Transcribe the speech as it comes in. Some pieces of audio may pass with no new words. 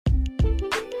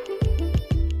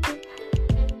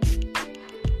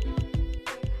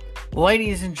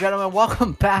Ladies and gentlemen,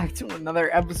 welcome back to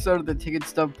another episode of the Ticket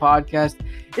Stub Podcast.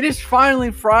 It is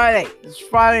finally Friday. It's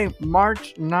Friday,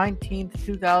 March 19th,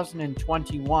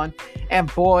 2021.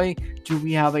 And boy, do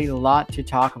we have a lot to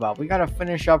talk about. We got to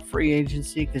finish up free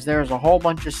agency because there's a whole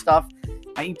bunch of stuff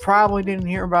that you probably didn't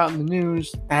hear about in the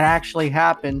news that actually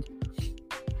happened.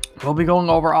 We'll be going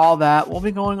over all that. We'll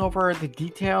be going over the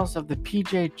details of the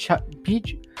PJ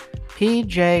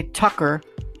Tucker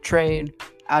trade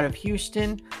out of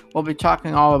Houston. We'll be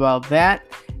talking all about that.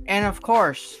 And of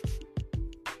course,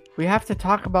 we have to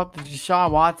talk about the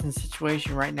Deshaun Watson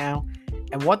situation right now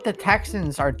and what the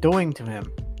Texans are doing to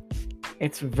him.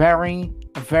 It's very,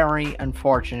 very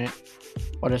unfortunate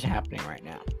what is happening right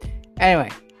now. Anyway,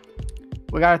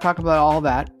 we got to talk about all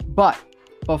that. But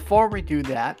before we do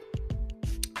that,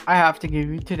 I have to give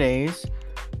you today's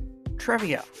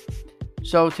trivia.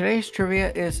 So today's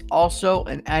trivia is also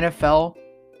an NFL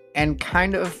and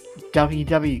kind of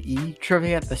WWE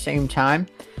trivia at the same time.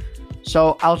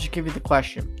 So I'll just give you the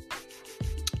question.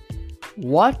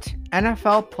 What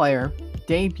NFL player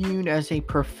debuted as a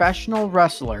professional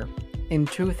wrestler in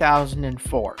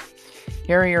 2004?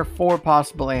 Here are your four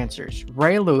possible answers.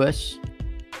 Ray Lewis,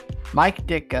 Mike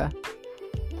Ditka,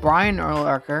 Brian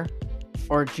Urlacher,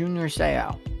 or Junior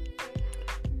Seau.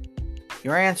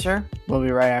 Your answer will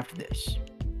be right after this.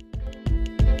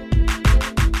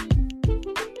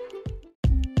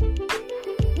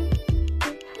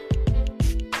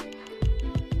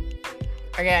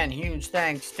 Again, huge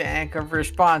thanks to Anchor for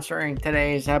sponsoring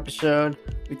today's episode.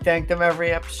 We thank them every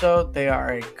episode. They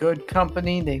are a good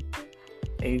company.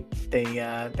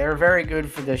 They're very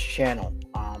good for this channel.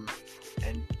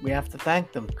 And we have to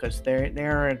thank them because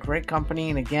they're a great company.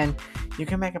 And again, you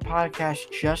can make a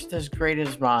podcast just as great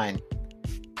as mine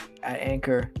at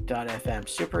Anchor.fm.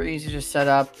 Super easy to set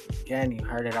up. Again, you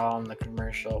heard it all in the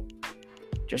commercial.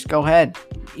 Just go ahead.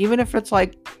 Even if it's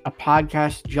like a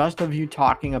podcast just of you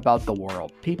talking about the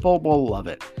world, people will love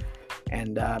it.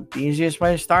 And the easiest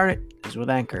way to start it is with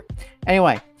Anchor.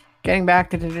 Anyway, getting back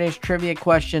to today's trivia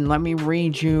question, let me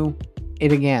read you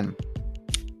it again.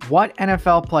 What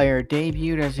NFL player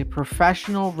debuted as a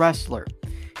professional wrestler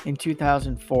in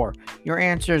 2004? Your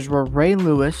answers were Ray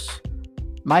Lewis,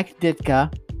 Mike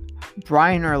Ditka,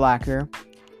 Brian Urlacher,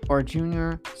 or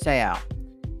Junior Seau.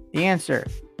 The answer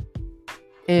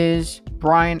is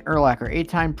Brian Urlacher.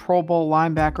 8-time Pro Bowl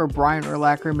linebacker Brian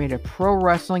Urlacher made a pro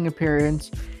wrestling appearance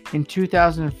in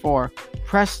 2004,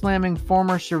 press-slamming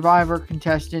former Survivor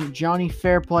contestant Johnny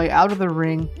Fairplay out of the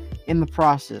ring in the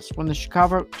process. When the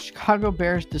Chicago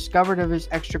Bears discovered of his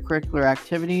extracurricular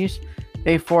activities,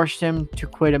 they forced him to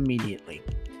quit immediately.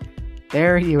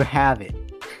 There you have it.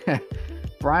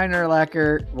 Brian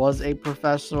Urlacher was a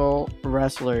professional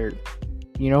wrestler.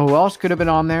 You know who else could have been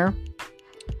on there?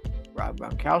 Rob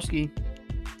Gronkowski.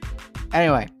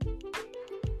 Anyway,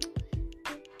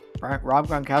 Rob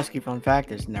Gronkowski, fun fact,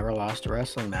 has never lost a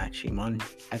wrestling match. He won,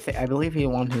 I believe he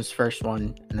won his first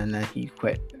one, and then he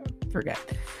quit. Forget.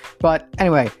 But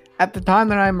anyway, at the time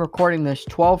that I'm recording this,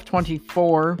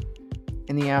 12:24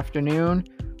 in the afternoon,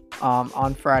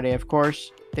 on Friday, of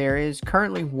course, there is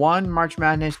currently one March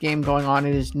Madness game going on.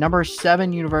 It is number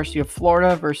 7 University of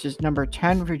Florida versus number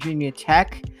 10 Virginia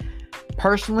Tech.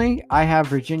 Personally, I have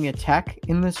Virginia Tech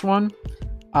in this one.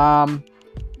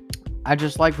 I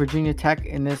just like Virginia Tech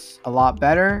in this a lot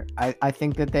better. I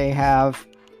think that they have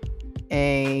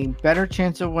a better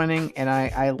chance of winning, and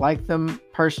I like them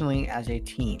personally as a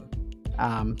team.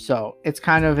 So it's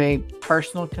kind of a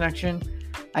personal connection,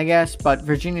 I guess, but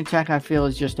Virginia Tech, I feel,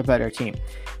 is just a better team.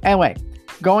 Anyway,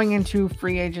 going into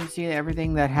free agency,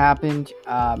 everything that happened,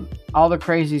 all the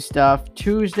crazy stuff.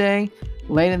 Tuesday,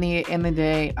 late in the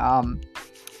day,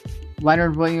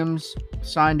 Leonard Williams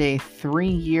signed a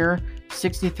 3-year,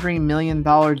 $63 million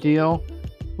deal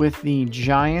with the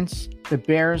Giants. The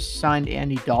Bears signed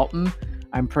Andy Dalton.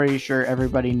 I'm pretty sure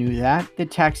everybody knew that. The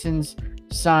Texans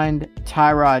signed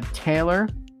Tyrod Taylor.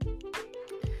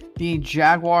 The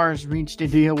Jaguars reached a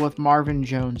deal with Marvin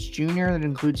Jones Jr. that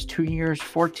includes 2 years,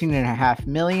 $14.5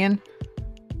 million.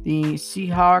 The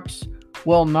Seahawks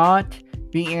will not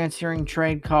be answering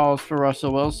trade calls for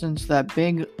Russell Wilson. So that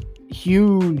big,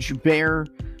 huge Bear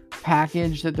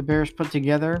package that the Bears put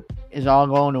together is all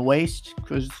going to waste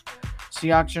because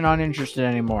Seahawks are not interested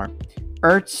anymore.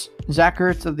 Zach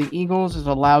Ertz of the Eagles is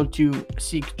allowed to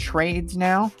seek trades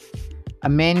now.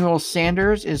 Emmanuel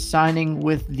Sanders is signing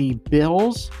with the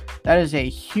Bills. That is a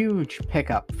huge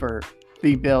pickup for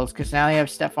the Bills because now they have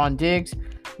Stephon Diggs,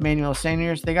 Emmanuel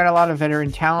Sanders. They got a lot of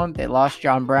veteran talent. They lost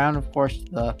John Brown, of course,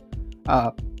 the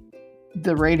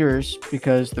the Raiders,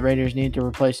 because the Raiders need to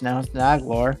replace Nelson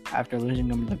Aguilar after losing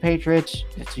him to the Patriots.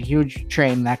 It's a huge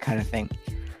trade, that kind of thing.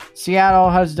 Seattle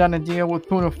has done a deal with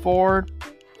Puna Ford.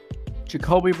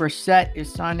 Jacoby Brissett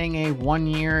is signing a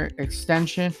one-year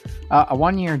extension, a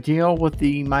one-year deal with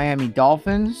the Miami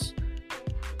Dolphins.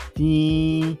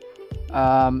 The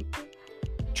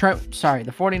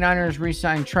 49ers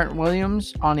re-signed Trent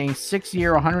Williams on a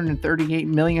 6-year, $138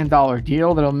 million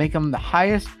deal that'll make him the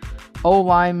highest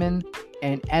O-lineman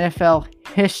in NFL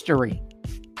history.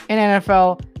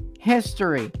 That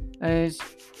is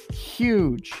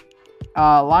huge.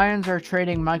 Lions are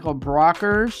trading Michael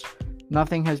Brockers.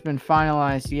 Nothing has been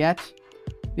finalized yet.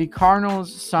 The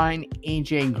Cardinals signed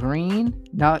AJ Green.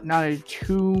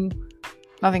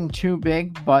 Nothing too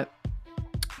big, but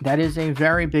that is a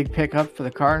very big pickup for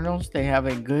the Cardinals. They have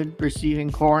a good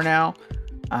receiving core now.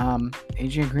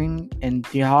 AJ Green and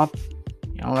D-Hop,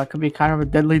 that could be kind of a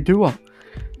deadly duo.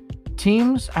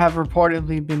 Teams have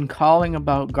reportedly been calling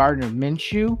about Gardner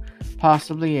Minshew,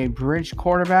 possibly a bridge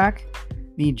quarterback.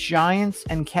 The Giants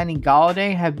and Kenny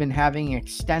Golladay have been having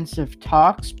extensive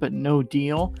talks, but no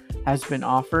deal has been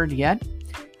offered yet.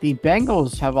 The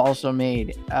Bengals have also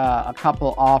made a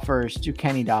couple offers to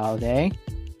Kenny Golladay.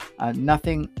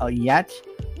 Nothing yet.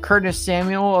 Curtis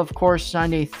Samuel, of course,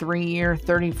 signed a 3-year,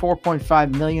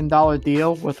 $34.5 million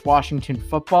deal with Washington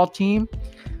Football Team.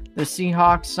 The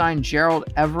Seahawks signed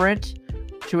Gerald Everett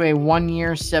to a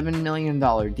 1-year, $7 million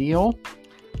deal.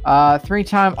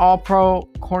 3-time All-Pro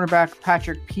cornerback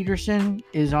Patrick Peterson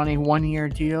is on a 1-year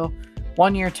deal.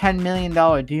 1-year, $10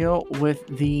 million deal with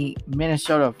the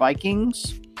Minnesota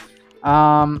Vikings.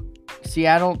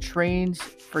 Seattle trades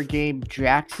for Gabe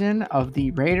Jackson of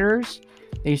the Raiders.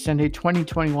 They send a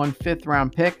 2021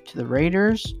 5th-round pick to the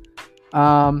Raiders.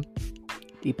 The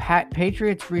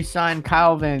Patriots re-signed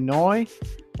Kyle Van Noy.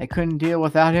 They couldn't deal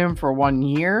without him for 1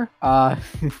 year.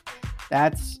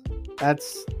 That's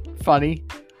funny.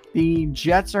 The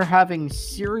Jets are having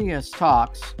serious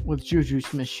talks with Juju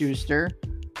Smith-Schuster.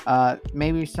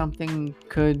 Maybe something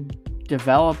could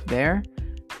develop there.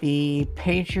 The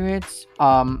Patriots,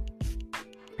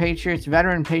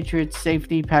 veteran Patriots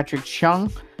safety Patrick Chung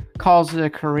calls it a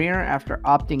career after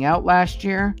opting out last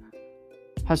year.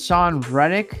 Hassan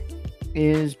Reddick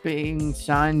is being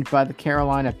signed by the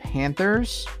Carolina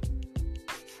Panthers.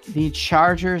 The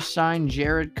Chargers signed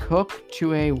Jared Cook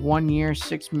to a 1-year,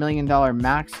 $6 million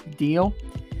max deal.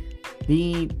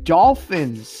 The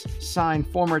Dolphins signed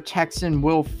former Texan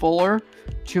Will Fuller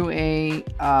to a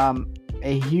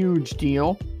huge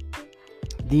deal.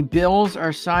 The Bills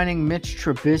are signing Mitch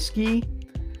Trubisky.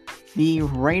 The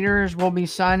Raiders will be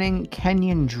signing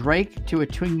Kenyon Drake to a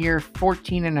 2-year,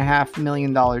 $14.5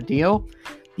 million deal.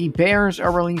 The Bears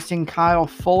are releasing Kyle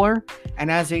Fuller.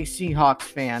 And as a Seahawks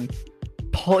fan,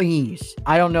 please,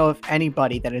 I don't know if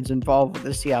anybody that is involved with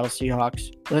the Seattle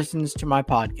Seahawks listens to my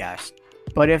podcast,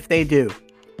 but if they do,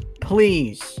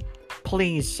 please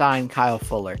sign Kyle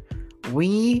Fuller.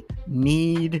 We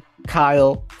need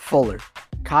Kyle Fuller.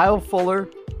 Kyle Fuller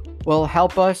will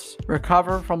help us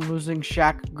recover from losing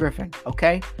Shaq Griffin,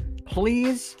 okay?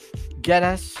 Please get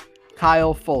us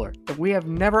Kyle Fuller. We have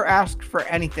never asked for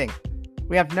anything.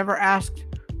 We have never asked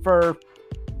for,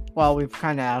 well, we've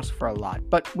kind of asked for a lot,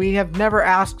 but we have never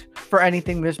asked for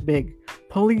anything this big.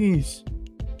 Please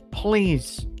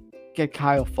get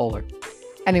Kyle Fuller.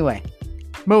 Anyway,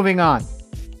 moving on.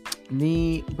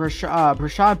 The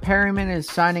Brashad Perryman is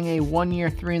signing a 1-year,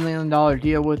 $3 million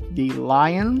deal with the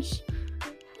Lions.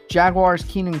 Jaguars'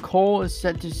 Keenan Cole is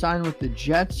set to sign with the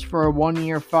Jets for a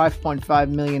 1-year, $5.5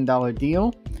 million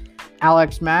deal.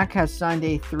 Alex Mack has signed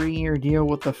a 3-year deal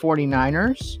with the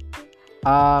 49ers.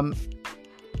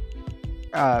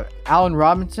 Allen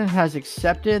Robinson has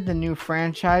accepted the new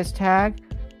franchise tag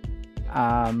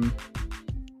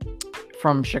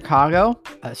from Chicago.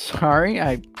 Sorry,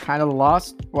 I kind of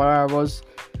lost where I was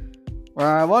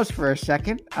for a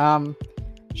second.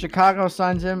 Chicago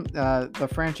signs him the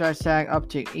franchise tag up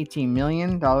to $18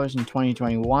 million in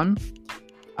 2021.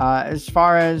 As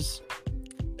far as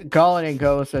Golladay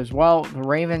goes as well, the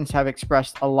Ravens have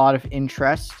expressed a lot of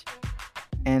interest,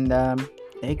 and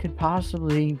they could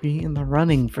possibly be in the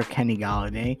running for Kenny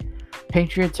Golladay.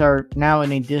 Patriots are now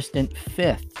in a distant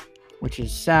 5th, which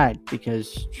is sad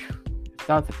because I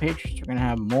thought the Patriots were going to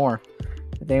have more.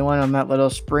 But they went on that little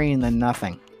spree and then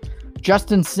nothing.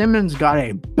 Justin Simmons got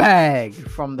a bag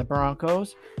from the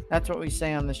Broncos. That's what we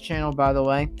say on this channel, by the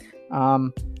way.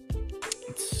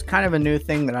 It's kind of a new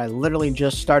thing that I literally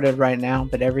just started right now,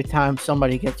 but every time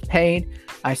somebody gets paid,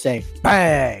 I say,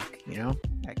 bag,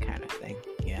 that kind of thing.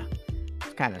 Yeah,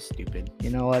 it's kind of stupid. You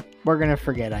know what? We're going to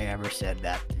forget I ever said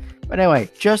that. But anyway,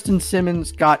 Justin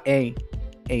Simmons got a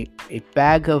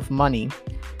bag of money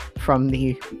from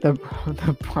the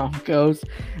Broncos,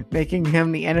 making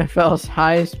him the NFL's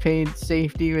highest paid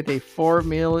safety with a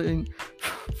 4-year,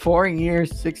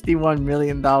 $61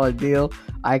 million deal.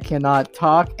 I cannot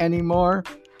talk anymore.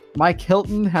 Mike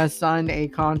Hilton has signed a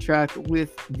contract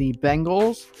with the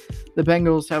Bengals. The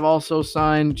Bengals have also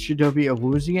signed Chidobe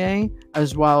Awuzie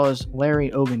as well as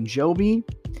Larry Ogunjobi.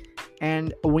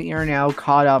 And we are now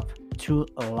caught up to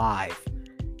live.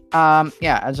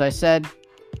 As I said,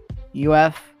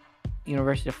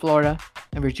 University of Florida,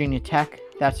 and Virginia Tech,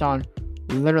 that's on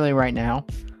literally right now,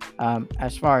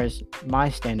 as far as my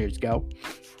standards go,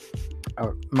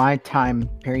 or my time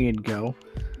period go.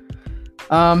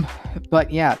 But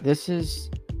yeah, this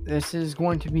is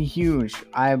going to be huge.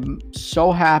 I'm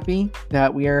so happy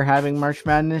that we are having March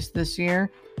Madness this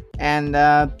year, and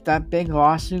that big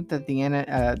lawsuit that the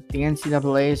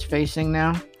NCAA is facing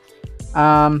now.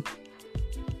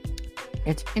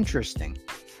 It's interesting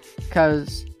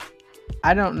because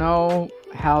I don't know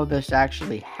how this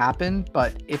actually happened,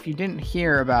 but if you didn't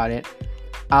hear about it,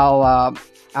 I'll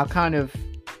kind of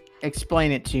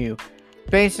explain it to you.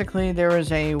 Basically, there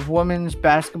was a women's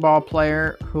basketball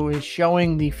player who is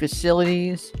showing the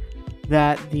facilities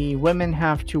that the women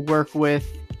have to work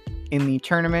with in the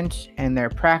tournament and their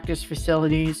practice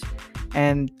facilities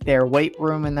and their weight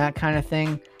room and that kind of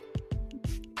thing.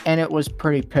 And it was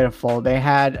pretty pitiful. They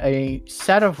had a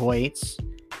set of weights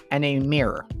and a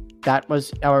mirror.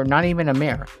 Or not even a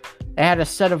mirror. They had a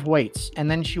set of weights.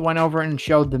 And then she went over and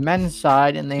showed the men's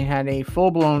side, and they had a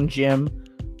full-blown gym,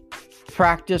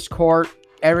 practice court,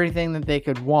 everything that they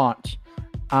could want.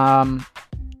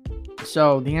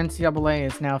 So the NCAA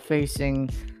is now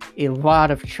facing a lot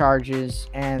of charges,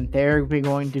 and they're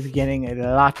going to be getting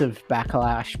a lot of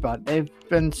backlash, but they've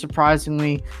been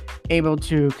surprisingly able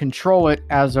to control it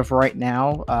as of right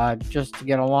now, just to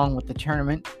get along with the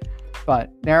tournament.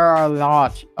 But there are a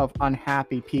lot of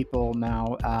unhappy people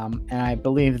now, and I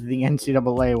believe the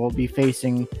NCAA will be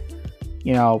facing,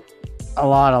 a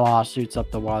lot of lawsuits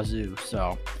up the wazoo.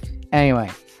 So, anyway,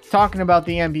 talking about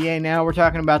the NBA now, we're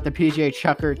talking about the PJ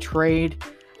Tucker trade.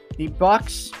 The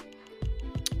Bucks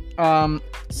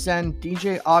send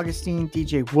DJ Augustine,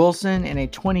 DJ Wilson, and a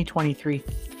 2023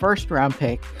 first-round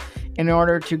pick in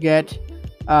order to get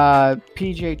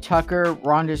PJ Tucker,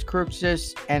 Rondis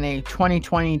Kruxis, and a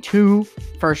 2022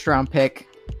 first-round pick.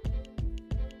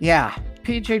 Yeah,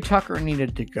 PJ Tucker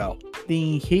needed to go.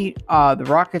 The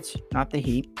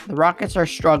Rockets are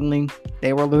struggling.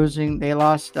 They were losing. They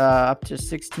lost up to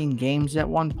 16 games at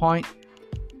one point.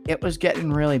 It was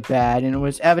getting really bad, and it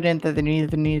was evident that they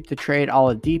needed to trade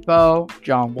Oladipo,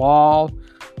 John Wall,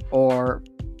 or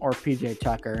PJ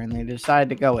Tucker, and they decided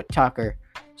to go with Tucker.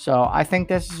 So I think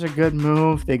this is a good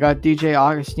move. They got DJ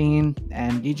Augustine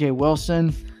and DJ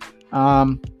Wilson.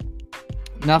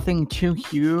 Nothing too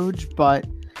huge, but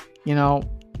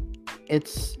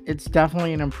it's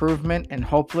definitely an improvement, and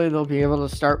hopefully they'll be able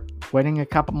to start winning a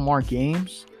couple more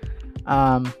games.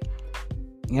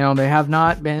 They have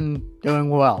not been doing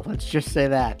well. Let's just say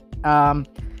that. And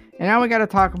now we got to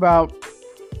talk about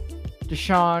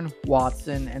Deshaun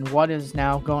Watson and what is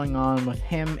now going on with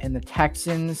him and the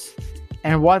Texans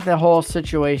and what the whole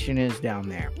situation is down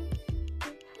there.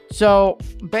 So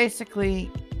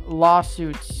basically,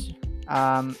 lawsuits.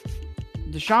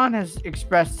 Deshaun has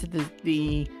expressed to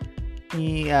the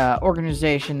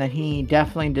organization that he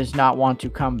definitely does not want to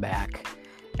come back,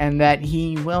 and that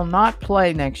he will not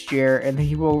play next year, and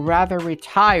he will rather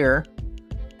retire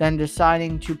than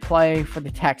deciding to play for the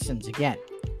Texans again.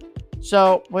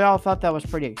 So we all thought that was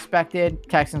pretty expected.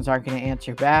 Texans aren't going to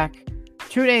answer back.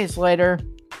 2 days later,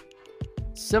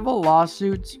 civil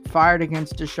lawsuits fired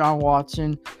against Deshaun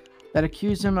Watson that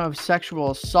accuse him of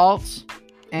sexual assaults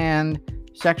and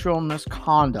sexual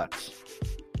misconduct.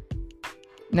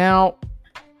 Now,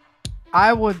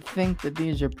 I would think that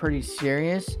these are pretty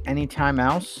serious anytime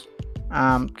else,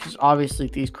 because obviously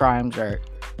these crimes are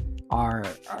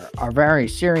very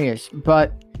serious.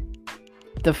 But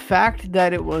the fact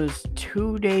that it was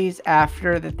 2 days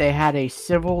after that they had a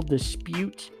civil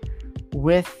dispute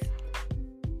with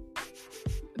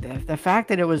the fact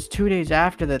that it was 2 days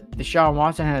after that Deshaun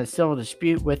Watson had a civil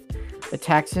dispute with the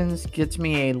Texans gets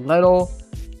me a little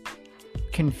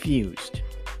confused,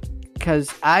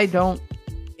 because I don't.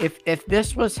 If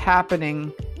this was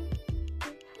happening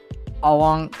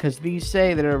because these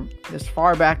say that are as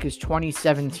far back as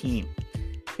 2017.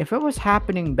 If it was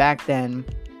happening back then,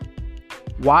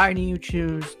 why do you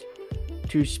choose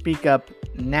to speak up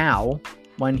now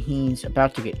when he's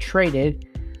about to get traded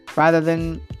rather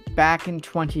than back in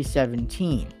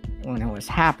 2017 when it was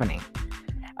happening?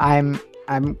 I'm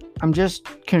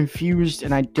just confused,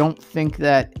 and I don't think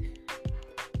it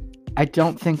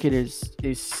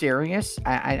is serious.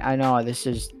 I know this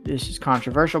is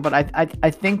controversial, but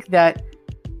I think that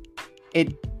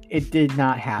it did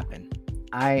not happen.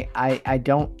 I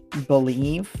don't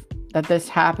believe that this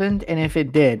happened, and if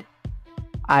it did,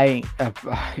 I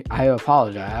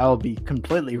apologize. I'll be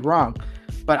completely wrong,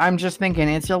 but I'm just thinking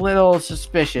it's a little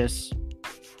suspicious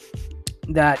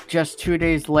that just 2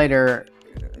 days later,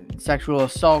 sexual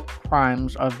assault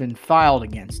crimes have been filed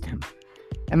against him.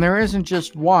 And there isn't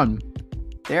just one.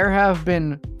 There have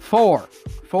been four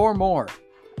more.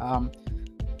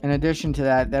 In addition to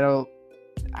that,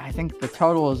 I think the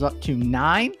total is up to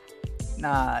 9,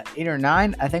 8 or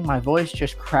 9. I think my voice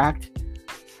just cracked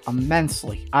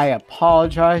immensely. I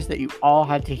apologize that you all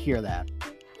had to hear that.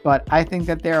 But I think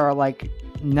that there are like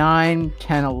 9,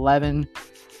 10, 11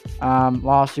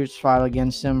 lawsuits filed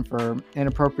against him for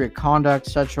inappropriate conduct,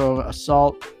 sexual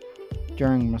assault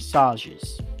during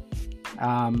massages.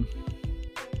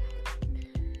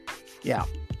 Yeah,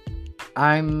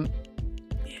 I'm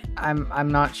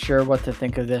not sure what to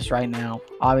think of this right now.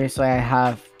 Obviously,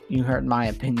 you heard my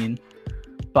opinion,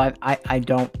 but I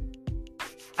don't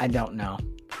know.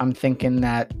 I'm thinking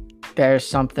that there's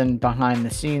something behind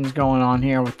the scenes going on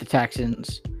here with the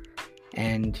Texans,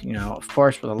 and of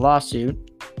course, with a lawsuit,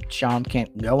 Sean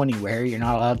can't go anywhere. You're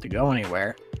not allowed to go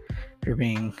anywhere. If you're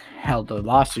being held to a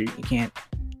lawsuit, you can't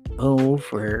move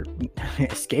or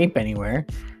escape anywhere.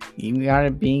 You gotta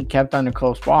be kept under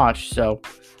close watch. So,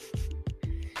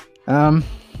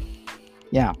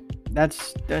 yeah,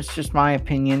 that's just my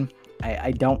opinion.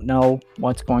 I don't know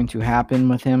what's going to happen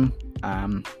with him.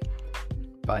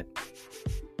 But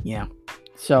yeah.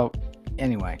 So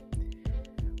anyway,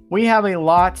 we have a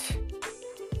lot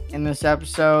in this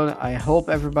episode. I hope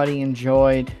everybody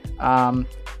enjoyed. On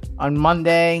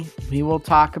Monday, we will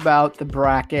talk about the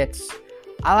brackets.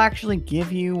 I'll actually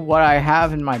give you what I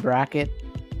have in my bracket.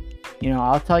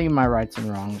 I'll tell you my rights and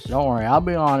wrongs. Don't worry, I'll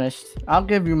be honest. I'll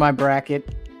give you my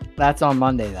bracket. That's on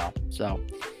Monday, though. So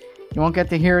you won't get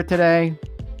to hear it today,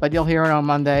 but you'll hear it on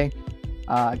Monday.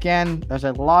 Again, there's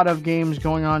a lot of games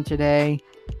going on today.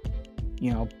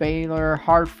 Baylor,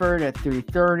 Hartford at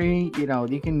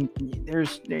 3:30. You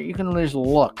can just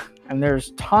look, and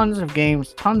there's tons of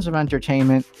games, tons of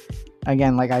entertainment.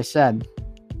 Again, like I said,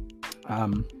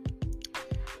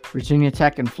 Virginia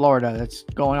Tech in Florida, that's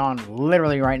going on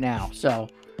literally right now. So,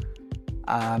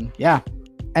 yeah.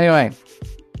 Anyway,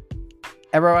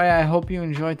 everybody, I hope you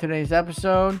enjoyed today's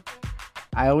episode.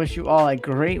 I wish you all a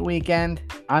great weekend.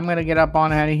 I'm going to get up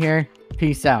on out of here.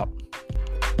 Peace out.